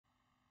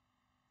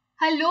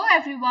Hello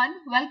everyone,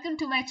 welcome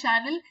to my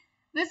channel.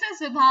 This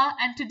is Vibha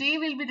and today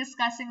we'll be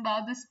discussing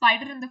about The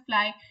Spider and the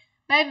Fly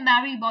by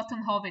Mary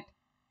Botham Howitt.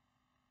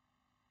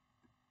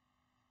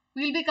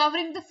 We'll be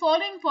covering the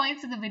following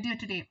points in the video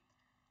today: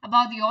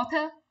 about the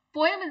author,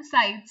 poem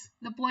insights,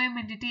 the poem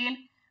in detail,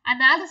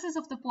 analysis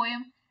of the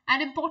poem,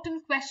 and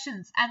important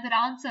questions and their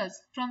answers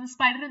from The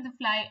Spider and the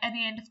Fly at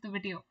the end of the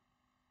video.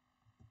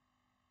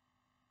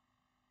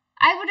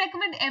 I would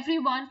recommend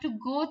everyone to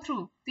go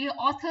through the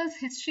author's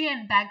history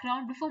and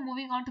background before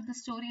moving on to the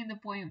story in the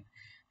poem,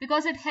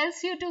 because it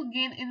helps you to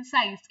gain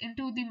insights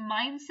into the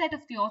mindset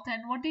of the author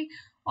and what the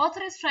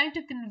author is trying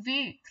to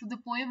convey through the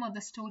poem or the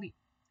story.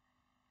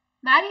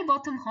 Mary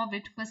Botham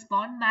Howitt was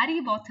born Mary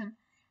Botham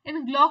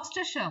in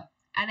Gloucestershire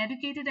and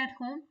educated at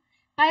home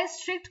by a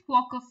strict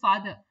Quaker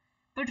father,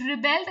 but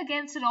rebelled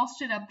against her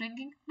austere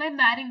upbringing by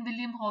marrying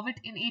William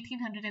Howitt in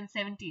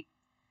 1870.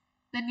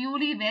 The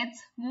newlyweds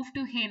moved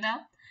to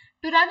Haina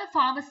to run a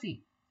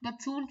pharmacy,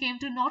 but soon came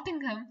to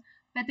Nottingham,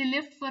 where they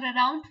lived for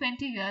around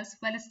 20 years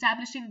while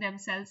establishing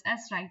themselves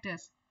as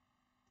writers.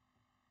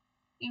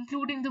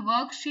 Including the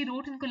works she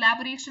wrote in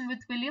collaboration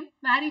with William,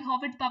 Mary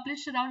Howitt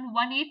published around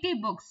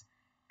 180 books,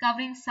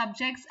 covering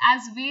subjects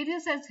as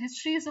various as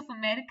histories of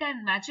America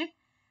and magic,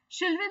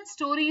 children's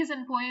stories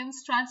and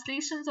poems,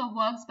 translations of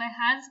works by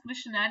Hans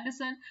Christian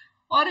Andersen,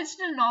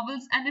 original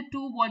novels, and a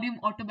 2-volume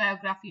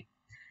autobiography.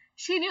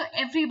 She knew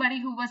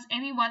everybody who was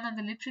anyone on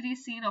the literary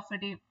scene of her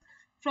day,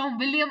 from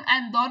William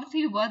and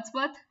Dorothy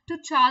Wordsworth to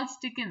Charles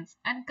Dickens,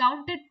 and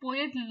counted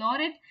poet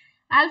laureate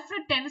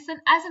Alfred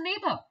Tennyson as a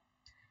neighbor.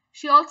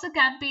 She also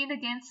campaigned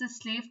against the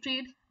slave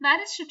trade,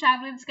 managed to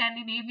travel in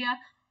Scandinavia,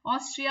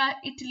 Austria,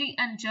 Italy,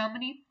 and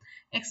Germany,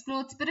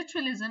 explored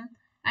spiritualism,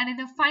 and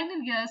in her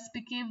final years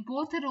became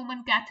both a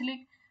Roman Catholic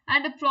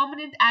and a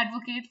prominent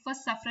advocate for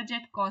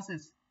suffragette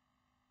causes.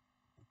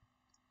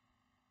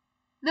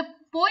 The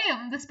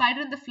poem The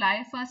Spider and the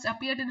Fly first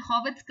appeared in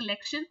Howitt's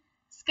collection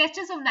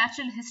Sketches of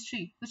Natural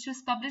History, which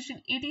was published in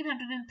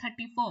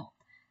 1834,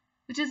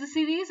 which is a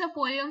series of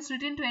poems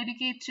written to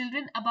educate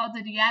children about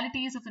the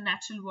realities of the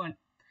natural world.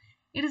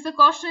 It is a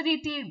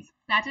cautionary tale,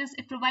 that is,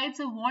 it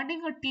provides a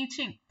warning or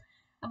teaching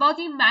about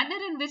the manner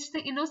in which the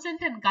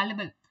innocent and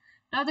gullible.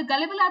 Now, the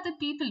gullible are the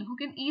people who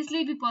can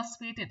easily be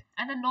persuaded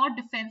and are not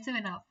defensive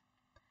enough.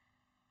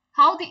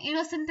 How the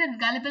innocent and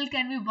gullible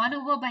can be won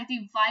over by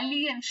the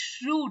wily and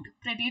shrewd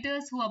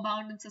predators who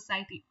abound in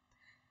society.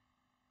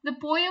 The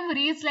poem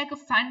reads like a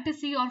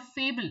fantasy or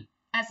fable,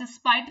 as the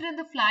spider and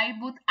the fly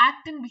both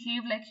act and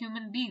behave like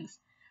human beings.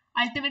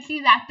 Ultimately,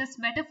 they act as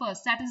metaphors,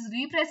 that is,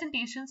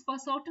 representations for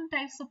certain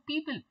types of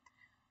people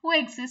who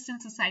exist in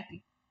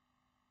society.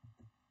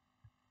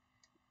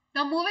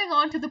 Now, moving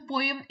on to the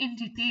poem in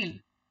detail.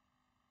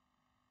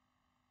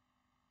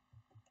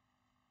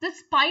 The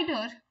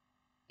spider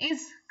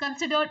is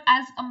considered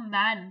as a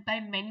man by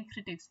many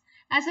critics,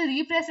 as a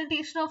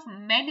representation of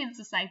men in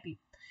society,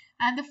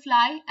 and the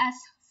fly as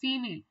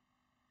female.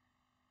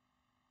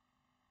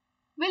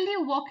 "Will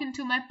you walk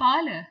into my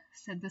parlour?"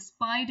 said the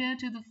spider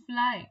to the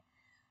fly.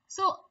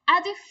 So,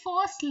 at the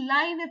first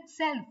line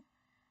itself,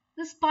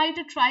 the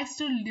spider tries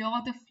to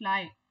lure the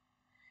fly.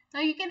 Now,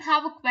 you can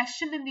have a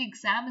question in the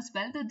exam as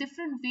well, the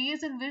different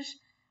ways in which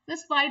the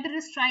spider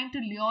is trying to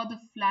lure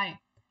the fly,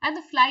 and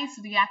the fly's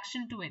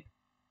reaction to it.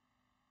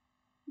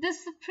 "This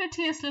is the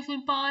prettiest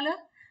little parlour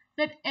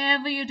that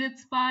ever you did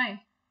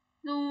spy.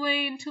 The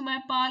way into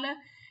my parlour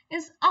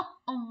is up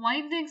a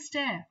winding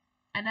stair,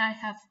 and I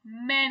have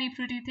many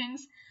pretty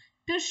things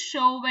to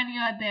show when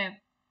you are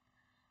there."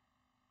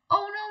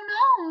 "Oh,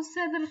 no, no,"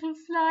 said the little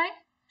fly,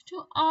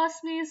 "to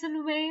ask me is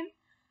in vain,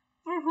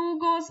 for who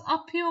goes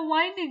up your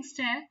winding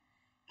stair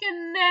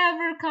can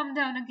never come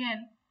down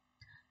again."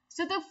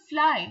 So the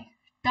fly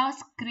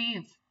does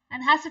crave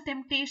and has a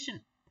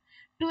temptation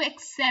to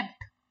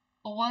accept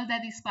all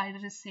that the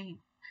spider is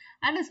saying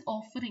and is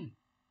offering,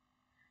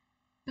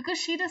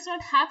 because she does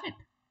not have it.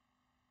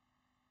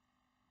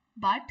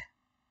 But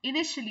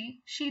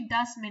initially, she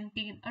does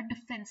maintain a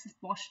defensive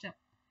posture.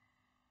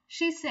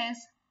 She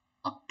says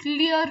a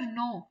clear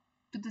no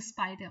to the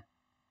spider,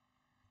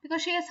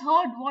 because she has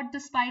heard what the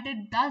spider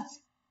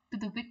does to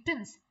the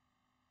victims.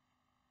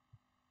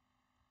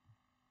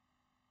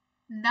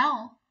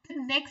 Now, the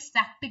next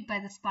tactic by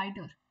the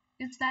spider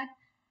is that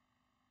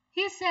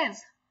he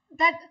says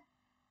that,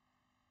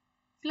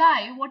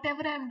 "Fly,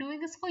 whatever I am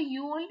doing is for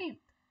you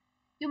only.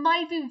 You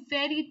might be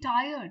very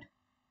tired.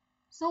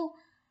 So,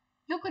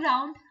 look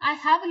around. I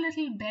have a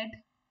little bed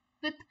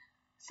with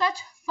such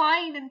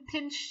fine and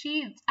thin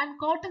sheets and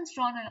curtains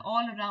drawn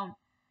all around.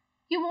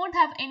 You won't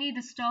have any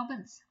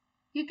disturbance.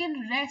 You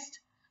can rest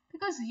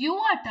because you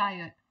are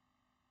tired.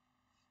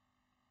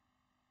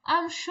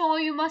 I'm sure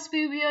you must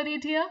be weary,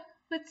 dear,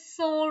 with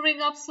soaring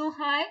up so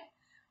high.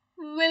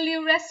 Will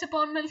you rest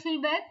upon my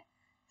little bed?"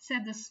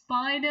 said the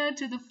spider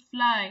to the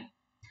fly.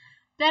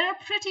 "There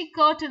are pretty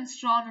curtains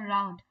drawn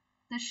around.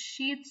 The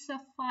sheets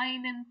are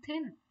fine and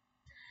thin.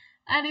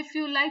 And if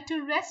you like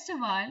to rest a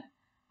while,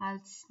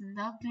 I'll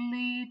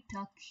snugly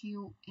tuck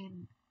you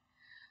in."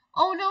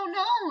 "Oh, no,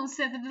 no,"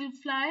 said the little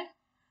fly,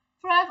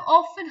 For I've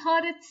often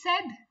heard it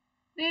said,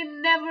 they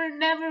never,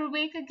 never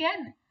wake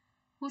again,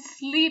 who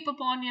sleep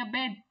upon your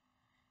bed.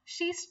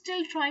 She's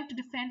still trying to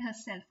defend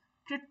herself,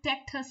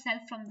 protect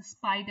herself from the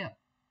spider.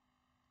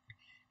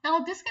 Now,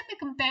 this can be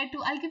compared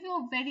to, I'll give you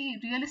a very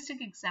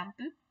realistic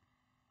example.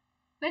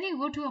 When you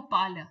go to a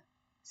parlor,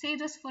 say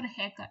just for a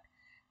haircut,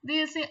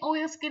 they'll say, oh,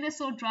 your skin is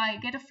so dry,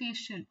 get a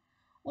facial.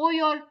 Oh,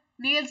 your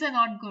nails are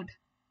not good,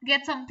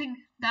 get something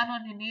done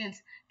on your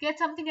nails. Get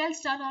something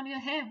else done on your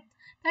hair.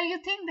 Now, you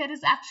think there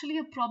is actually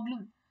a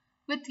problem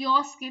with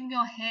your skin,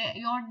 your hair,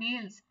 your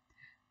nails.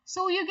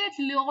 So you get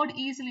lured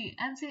easily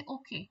and say,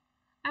 okay,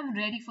 I'm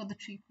ready for the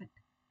treatment.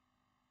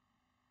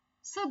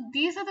 So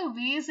these are the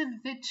ways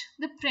in which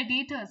the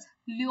predators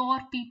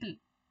lure people.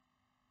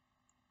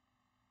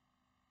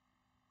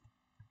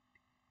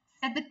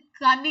 Said the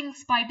cunning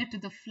spider to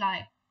the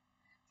fly.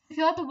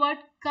 Here the word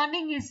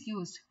cunning is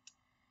used.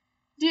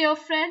 Dear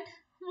friend,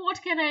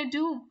 what can I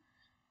do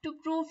to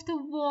prove the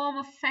warm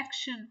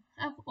affection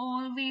I've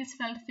always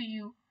felt for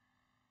you?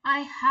 I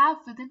have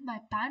within my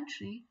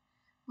pantry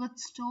good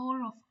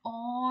store of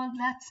all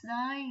that's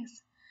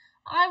nice.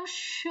 I'm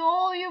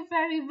sure you're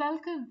very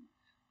welcome.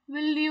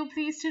 Will you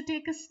please to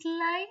take a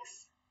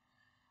slice?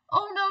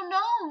 Oh, no,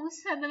 no,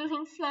 said the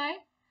little fly.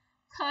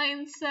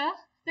 Kind sir,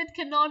 that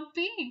cannot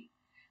be.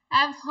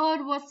 I've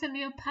heard what's in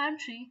your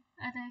pantry,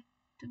 and I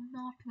do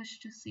not wish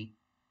to see.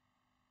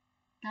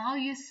 Now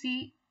you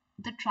see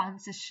the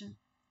transition.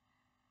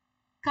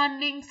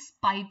 Cunning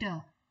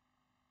spider.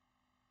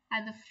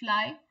 And the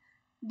fly,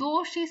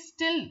 though she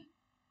still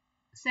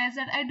says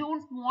that I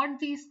don't want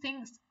these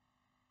things,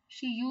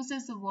 she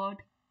uses the word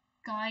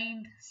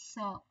kind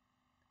sir.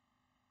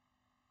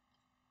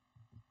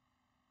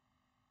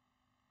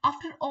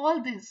 After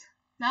all this,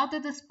 now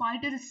that the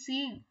spider is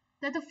seeing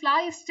that the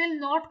fly is still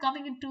not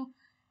coming into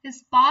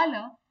his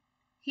parlor,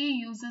 he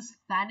uses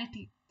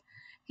vanity.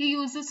 He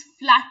uses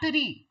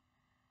flattery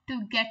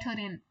to get her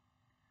in.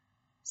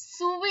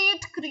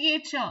 Sweet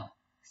creature,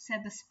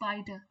 said the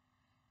spider,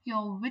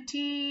 you're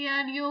witty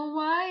and you're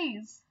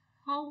wise.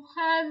 How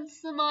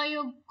handsome are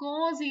your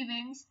gauzy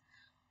wings.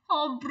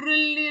 How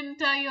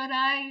brilliant are your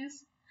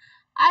eyes.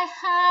 I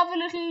have a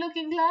little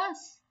looking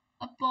glass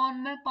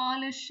upon my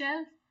parlor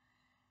shelf.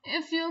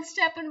 If you'll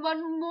step in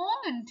one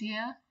moment,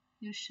 dear,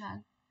 you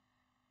shall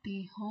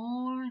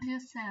behold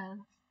yourself.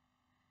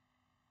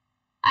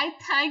 I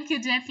thank you,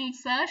 gentle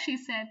sir, she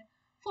said,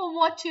 for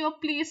what you are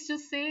pleased to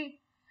say,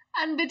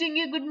 and bidding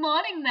you good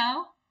morning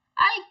now,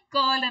 I'll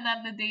call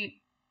another day.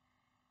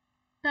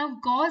 Now,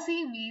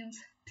 gauzy means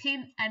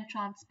thin and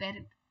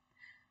transparent.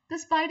 The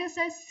spider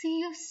says, see,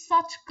 you've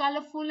such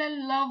colorful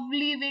and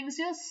lovely wings.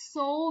 You're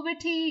so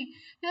witty.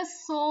 You're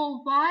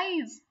so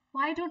wise.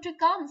 Why don't you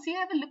come? See, I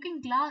have a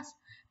looking glass.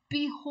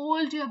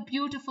 Behold your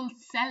beautiful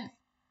self.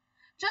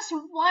 Just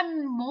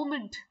one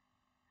moment,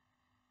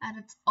 and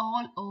it's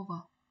all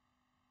over.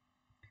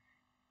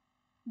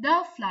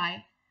 The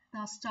fly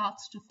now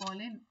starts to fall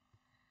in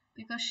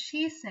because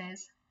she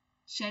says,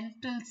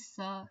 gentle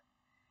sir.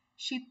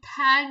 She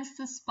thanks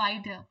the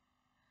spider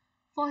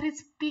for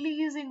his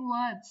pleasing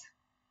words,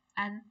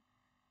 and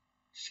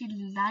she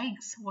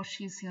likes what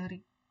she's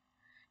hearing.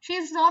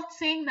 She's not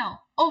saying now,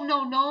 oh,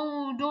 no,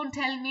 no, don't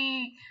tell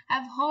me.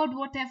 I've heard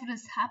whatever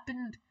has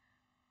happened.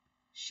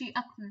 She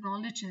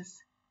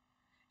acknowledges.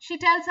 She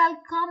tells,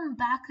 I'll come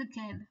back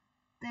again.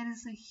 There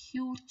is a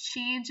huge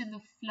change in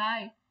the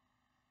fly.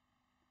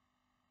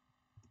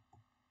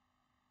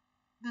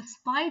 The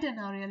spider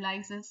now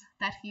realizes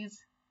that he's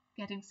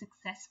getting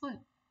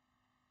successful.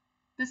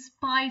 The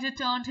spider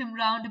turned him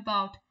round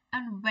about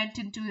and went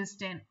into his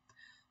den,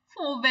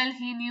 for well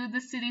he knew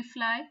the silly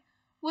fly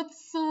would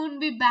soon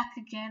be back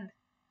again.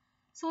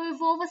 So he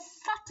wove a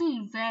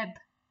subtle web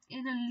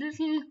in a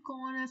little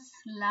corner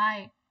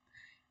sly,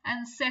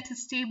 and set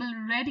his table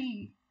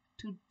ready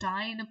to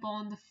dine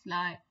upon the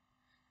fly.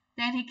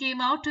 Then he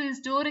came out to his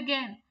door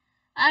again,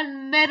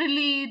 and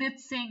merrily did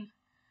sing,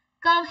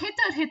 come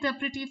hither, hither,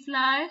 pretty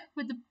fly,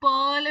 with the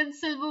pearl and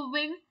silver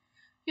wing.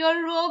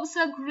 Your robes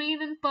are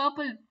green and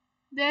purple,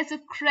 there's a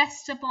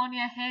crest upon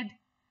your head.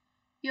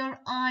 Your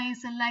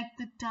eyes are like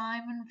the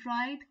diamond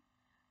bright,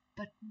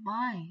 but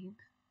mine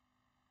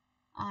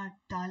are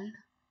dull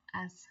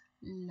as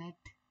lead.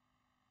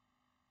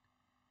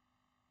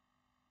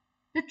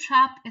 The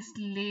trap is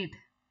laid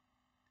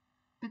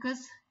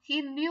because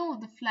he knew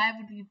the fly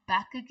would be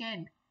back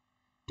again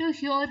to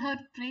hear her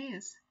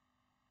praise.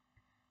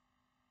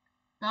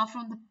 Now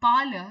from the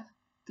parlor,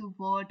 the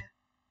word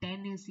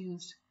den is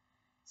used.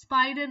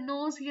 Spider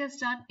knows he has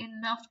done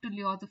enough to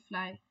lure the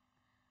fly.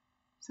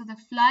 So the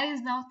fly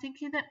is now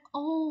thinking that,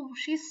 oh,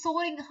 she's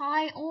soaring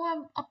high. Oh,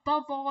 I'm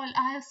above all.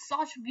 I have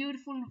such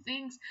beautiful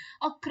wings,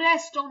 a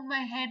crest on my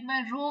head.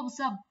 My robes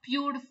are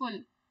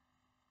beautiful.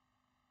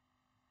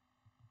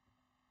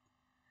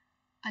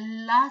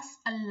 Alas,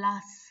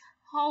 alas,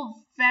 how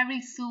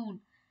very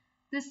soon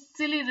this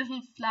silly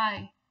little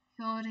fly,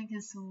 hearing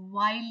his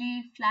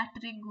wily,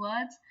 flattering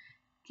words,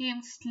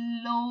 came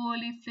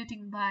slowly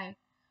flitting by.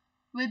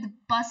 With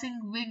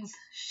buzzing wings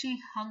she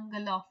hung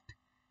aloft.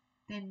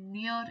 then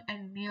near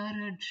and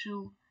nearer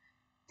drew,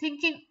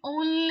 thinking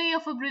only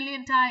of her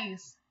brilliant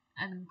eyes,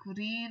 and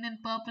green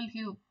and purple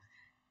hue,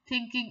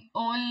 thinking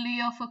only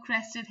of her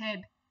crested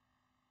head.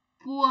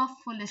 Poor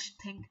foolish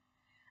thing!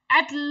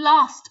 At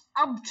last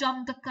up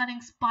jumped the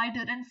cunning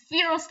spider and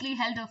fiercely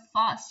held her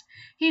fast.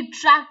 He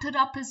dragged her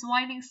up his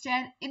winding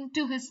stair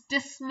into his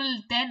dismal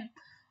den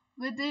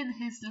within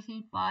his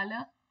little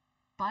parlour,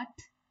 but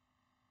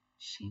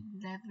she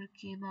never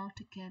came out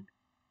again.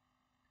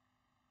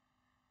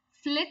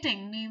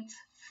 Flitting means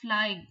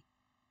flying,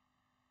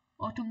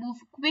 or to move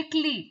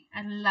quickly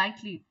and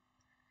lightly.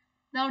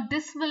 Now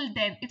dismal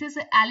den, it is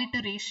an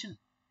alliteration,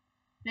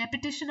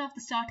 repetition of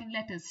the starting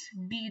letters,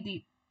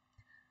 D.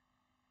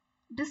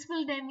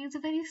 Dismal den means a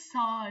very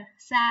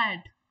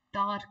sad,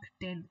 dark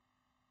den.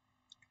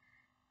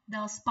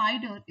 Now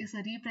spider is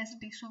a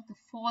representation of the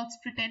false,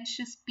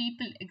 pretentious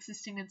people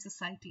existing in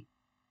society.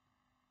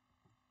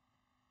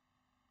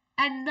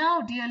 And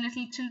now, dear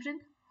little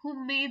children,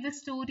 who may the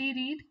story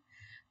read,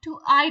 to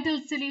idle,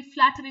 silly,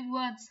 flattering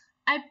words,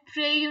 I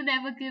pray you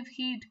never give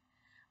heed.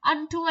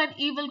 Unto an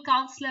evil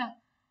counsellor,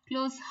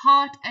 close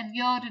heart and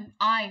ear and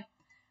eye,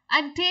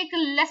 and take a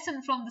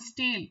lesson from this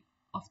tale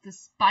of the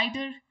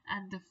spider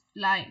and the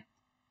fly.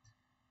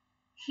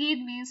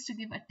 Heed means to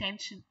give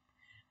attention.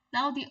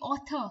 Now the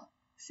author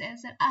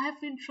says that I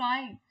have been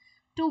trying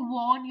to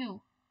warn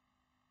you.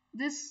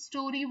 This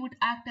story would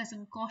act as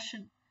a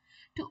caution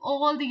to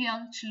all the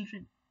young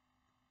children.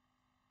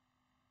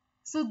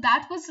 So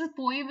that was the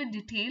poem in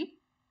detail.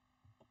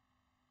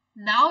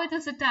 Now it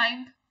is a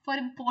time for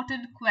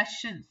important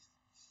questions.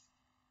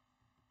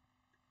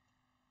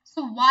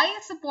 So why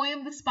is the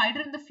poem The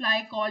Spider and the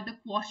Fly called a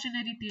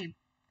cautionary tale?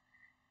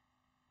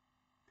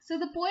 So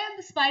the poem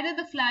The Spider and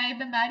the Fly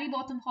by Mary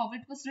Botham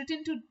Howitt was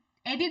written to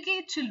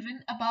educate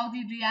children about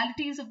the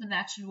realities of the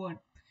natural world.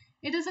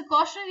 It is a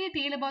cautionary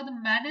tale about the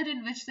manner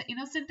in which the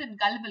innocent and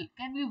gullible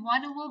can be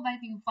won over by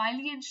the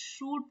wily and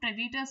shrewd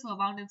predators who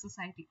abound in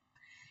society.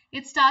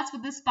 It starts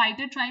with the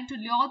spider trying to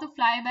lure the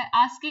fly by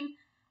asking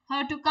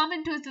her to come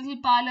into his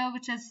little parlour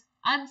which has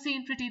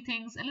unseen pretty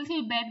things, a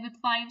little bed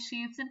with fine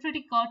sheets and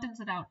pretty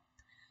curtains around,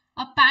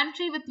 a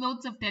pantry with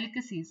loads of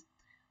delicacies.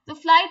 The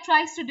fly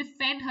tries to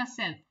defend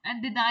herself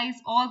and denies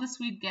all the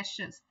sweet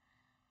gestures.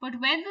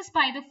 But when the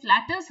spider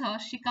flatters her,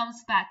 she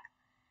comes back,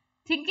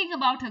 thinking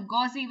about her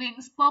gauzy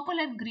wings, purple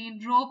and green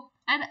robe,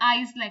 and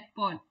eyes like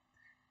pearl.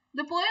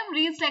 The poem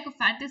reads like a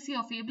fantasy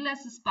or fable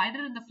as the spider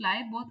and the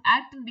fly both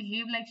act and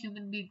behave like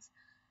human beings.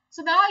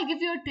 So now I'll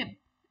give you a tip.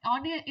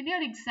 In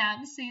your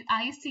exams, say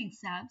ISC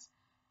exams,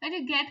 when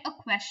you get a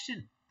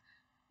question,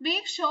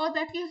 make sure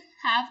that you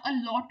have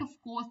a lot of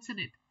quotes in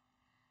it.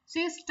 So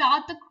you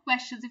start the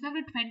questions. If you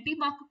have a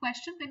 20-mark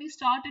question, then you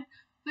start it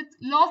with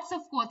lots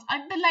of quotes.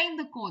 Underline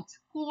the quotes.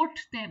 Quote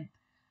them.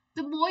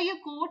 The more you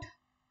quote,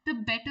 the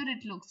better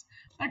it looks.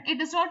 But it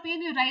does not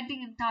mean you write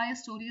the entire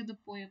story of the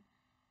poem.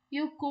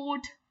 You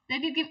quote,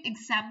 then you give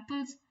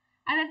examples,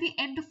 and at the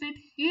end of it,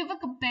 you give a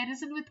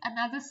comparison with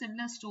another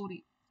similar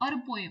story or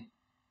a poem.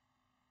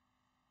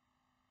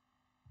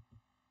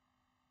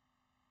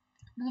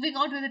 Moving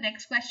on to the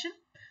next question.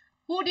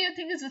 Who do you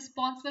think is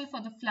responsible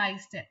for the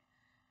fly's death?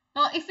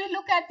 Now, if we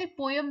look at the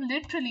poem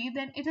literally,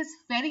 then it is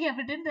very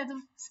evident that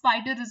the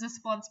spider is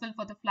responsible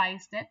for the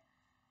fly's death.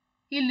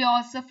 He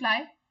lures the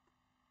fly,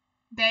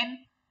 then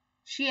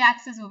she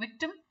acts as a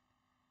victim,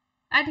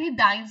 and he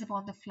dines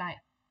upon the fly.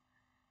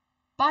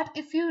 But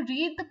if you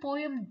read the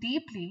poem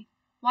deeply,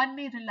 one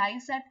may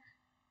realize that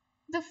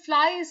the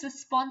fly is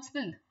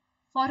responsible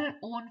for her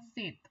own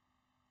fate.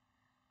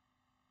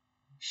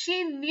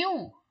 She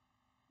knew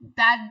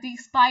that the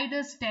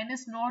spider's den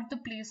is not the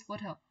place for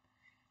her.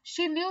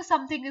 She knew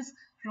something is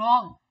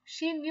wrong.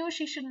 She knew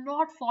she should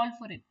not fall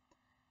for it.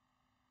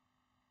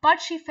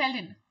 But she fell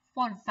in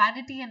for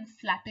vanity and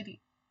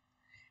flattery.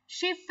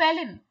 She fell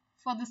in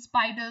for the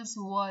spider's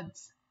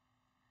words.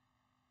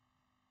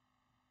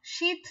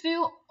 She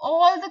threw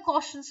all the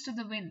cautions to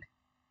the wind.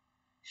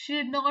 She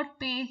did not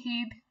pay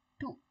heed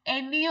to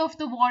any of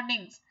the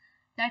warnings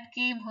that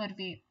came her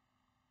way.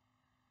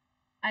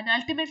 And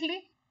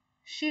ultimately,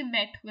 she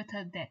met with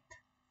her death.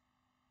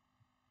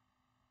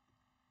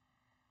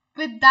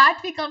 With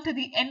that, we come to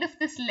the end of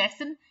this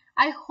lesson.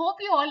 I hope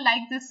you all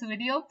like this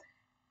video.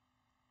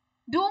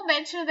 Do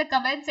mention in the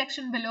comment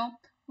section below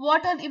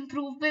what all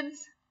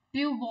improvements do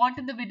you want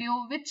in the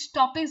video, which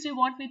topics do you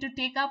want me to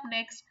take up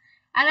next,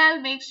 and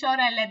I'll make sure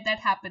I let that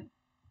happen.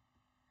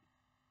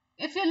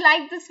 If you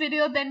like this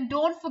video, then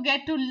don't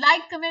forget to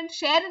like, comment,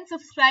 share and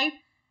subscribe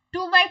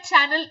to my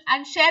channel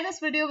and share this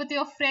video with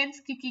your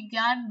friends क्योंकि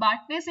ज्ञान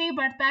बांटने से ही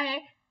बढ़ता है.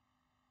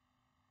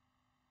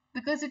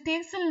 Because it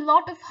takes a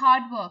lot of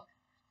hard work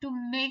to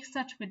make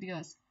such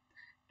videos,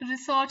 to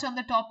research on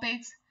the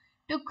topics,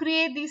 to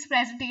create these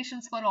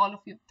presentations for all of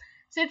you.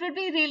 So it would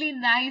be really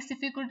nice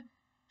if you could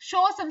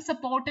show some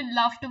support and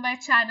love to my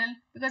channel,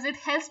 because it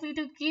helps me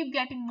to keep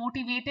getting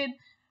motivated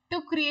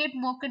to create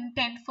more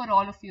content for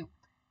all of you.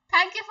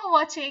 Thank you for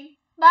watching.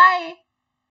 Bye.